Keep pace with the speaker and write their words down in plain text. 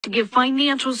give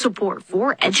financial support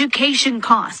for education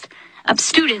costs of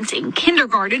students in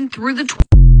kindergarten through the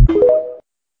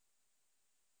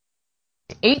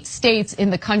 8 states in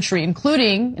the country,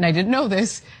 including, and I didn't know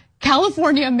this,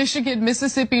 California, Michigan,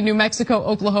 Mississippi, New Mexico,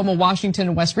 Oklahoma, Washington,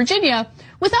 and West Virginia,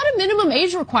 without a minimum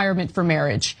age requirement for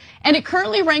marriage. And it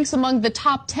currently ranks among the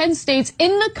top 10 states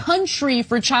in the country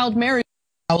for child marriage.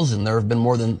 There have been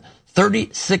more than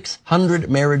 3,600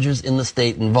 marriages in the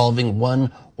state involving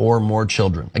 1 or more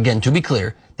children. Again, to be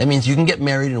clear, that means you can get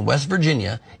married in West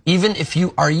Virginia even if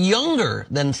you are younger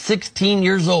than 16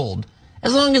 years old,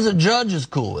 as long as a judge is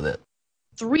cool with it.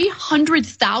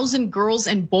 300,000 girls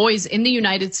and boys in the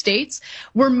United States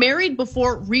were married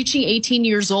before reaching 18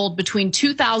 years old between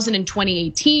 2000 and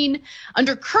 2018.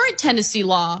 Under current Tennessee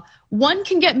law, one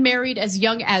can get married as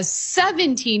young as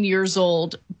 17 years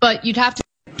old, but you'd have to.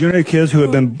 Do you know any kids who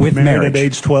have been married at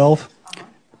age 12?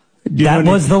 That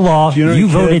was the law. You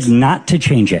voted not to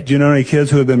change it. Do you know any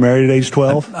kids who have been married at age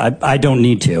 12? I don't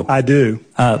need to. I do.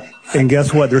 And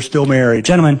guess what? They're still married.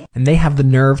 Gentlemen. And they have the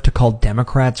nerve to call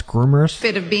Democrats groomers?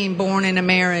 Fit of being born in a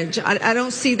marriage. I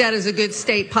don't see that as a good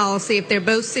state policy. If they're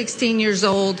both 16 years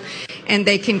old and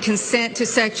they can consent to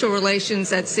sexual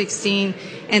relations at 16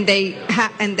 and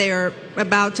they're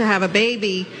about to have a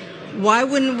baby, why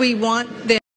wouldn't we want them